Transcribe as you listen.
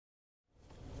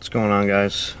What's going on,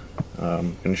 guys?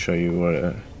 I'm going to show you what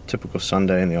a typical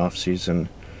Sunday in the off season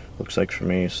looks like for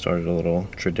me. Started a little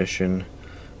tradition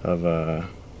of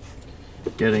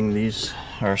getting these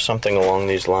or something along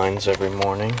these lines every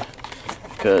morning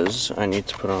because I need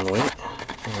to put on weight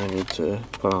and I need to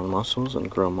put on muscles and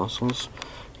grow muscles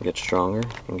and get stronger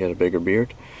and get a bigger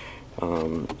beard.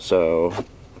 So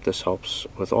this helps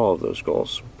with all of those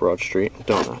goals. Broad Street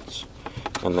Donuts,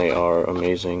 and they are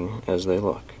amazing as they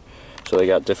look. So they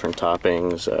got different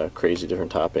toppings, crazy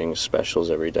different toppings,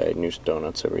 specials every day, new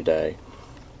donuts every day.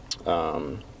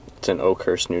 It's in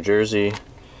Oakhurst, New Jersey.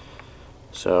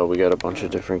 So we got a bunch of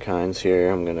different kinds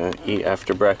here. I'm gonna eat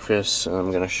after breakfast, and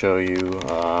I'm gonna show you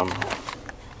a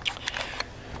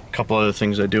couple other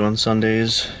things I do on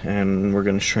Sundays, and we're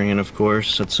gonna train, of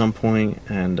course, at some point.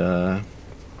 And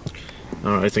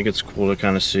I think it's cool to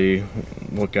kind of see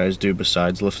what guys do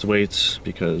besides lift weights,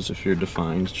 because if you're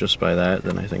defined just by that,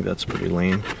 then I think that's pretty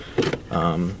lame.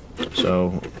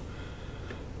 So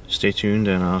stay tuned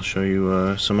and I'll show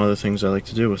you some other things I like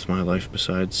to do with my life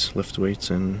besides lift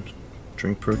weights and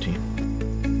drink protein.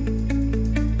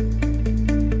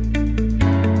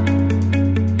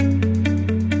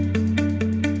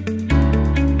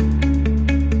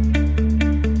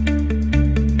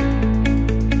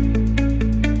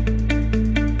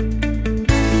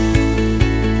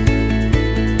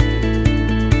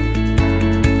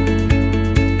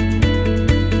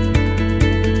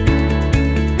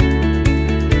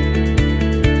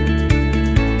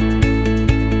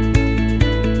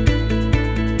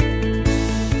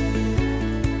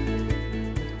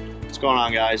 What's going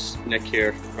on, guys? Nick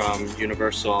here from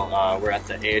Universal. We're at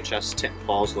the AHS Tinton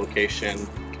Falls location.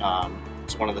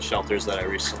 It's one of the shelters that I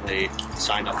recently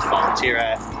signed up to volunteer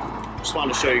at. Just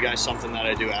wanted to show you guys something that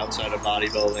I do outside of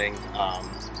bodybuilding,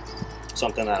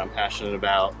 something that I'm passionate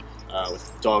about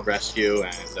with dog rescue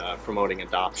and promoting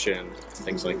adoption,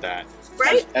 things like that.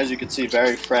 Right? As you can see,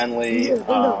 very friendly.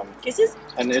 Kisses?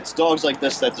 And it's dogs like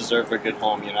this that deserve a good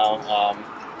home, you know?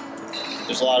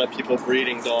 There's a lot of people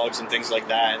breeding dogs and things like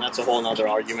that, and that's a whole other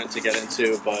argument to get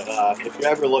into. But if you're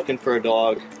ever looking for a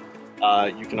dog,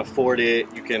 you can afford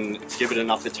it, you can give it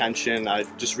enough attention, I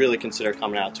just really consider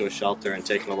coming out to a shelter and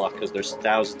taking a look, because there's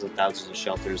thousands and thousands of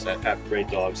shelters that have great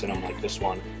dogs, and unlike this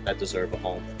one, that deserve a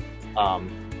home.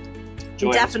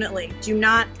 Definitely. Do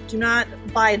not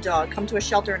buy a dog. Come to a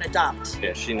shelter and adopt.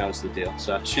 Yeah, she knows the deal.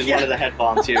 So she's one of the head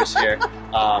volunteers here.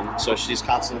 So she's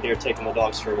constantly here taking the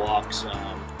dogs for walks.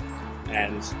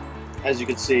 And as you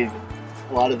can see,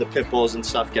 a lot of the pit bulls and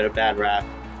stuff get a bad rap.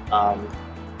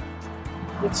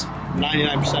 It's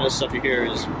 99% of the stuff you hear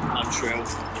is untrue.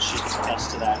 She can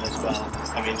attest to that as well.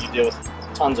 I mean, you deal with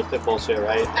tons of pit bulls here,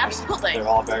 right? Absolutely. They're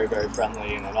all very, very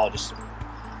friendly, and it all just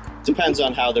depends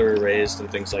on how they were raised and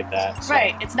things like that. So.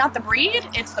 Right. It's not the breed,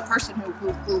 it's the person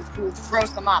who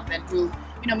grows them up and who,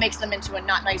 makes them into a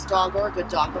not nice dog or a good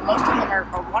dog. But most of them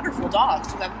are wonderful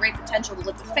dogs who have great potential to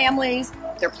live with families.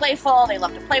 They're playful, they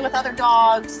love to play with other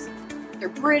dogs. They're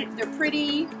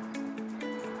pretty.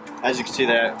 As you can see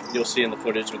that, you'll see in the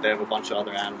footage, but they have a bunch of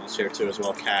other animals here too as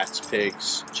well. Cats,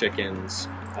 pigs, chickens,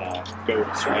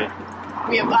 goats, right?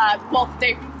 We have, well,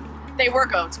 they were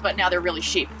goats, but now they're really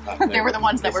sheep. They were the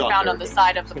ones that were found on the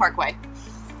side of the parkway.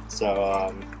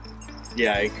 So,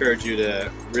 yeah, I encourage you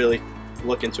to really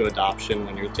look into adoption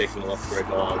when you're taking a look for a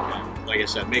dog. And like I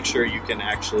said, make sure you can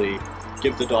actually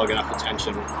give the dog enough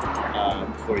attention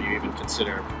before you even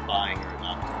consider buying or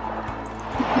adopting.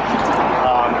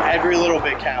 Every little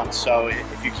bit counts, so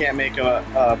if you can't make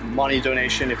a money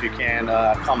donation, if you can,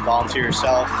 come volunteer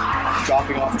yourself,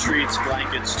 dropping off treats,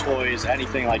 blankets, toys,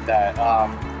 anything like that.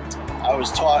 I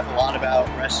was taught a lot about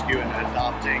rescue and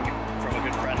adopting from a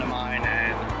good friend of mine,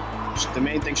 and the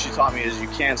main thing she taught me is you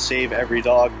can't save every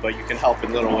dog, but you can help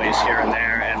in little ways here and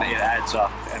there, and it adds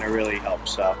up, and it really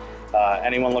helps. So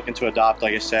anyone looking to adopt,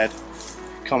 like I said,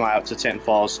 come out to Tinton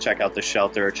Falls, check out the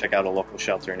shelter, check out a local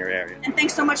shelter in your area. And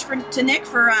thanks so much to Nick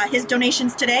for his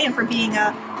donations today and for being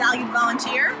a valued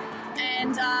volunteer.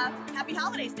 And happy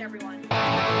holidays to everyone.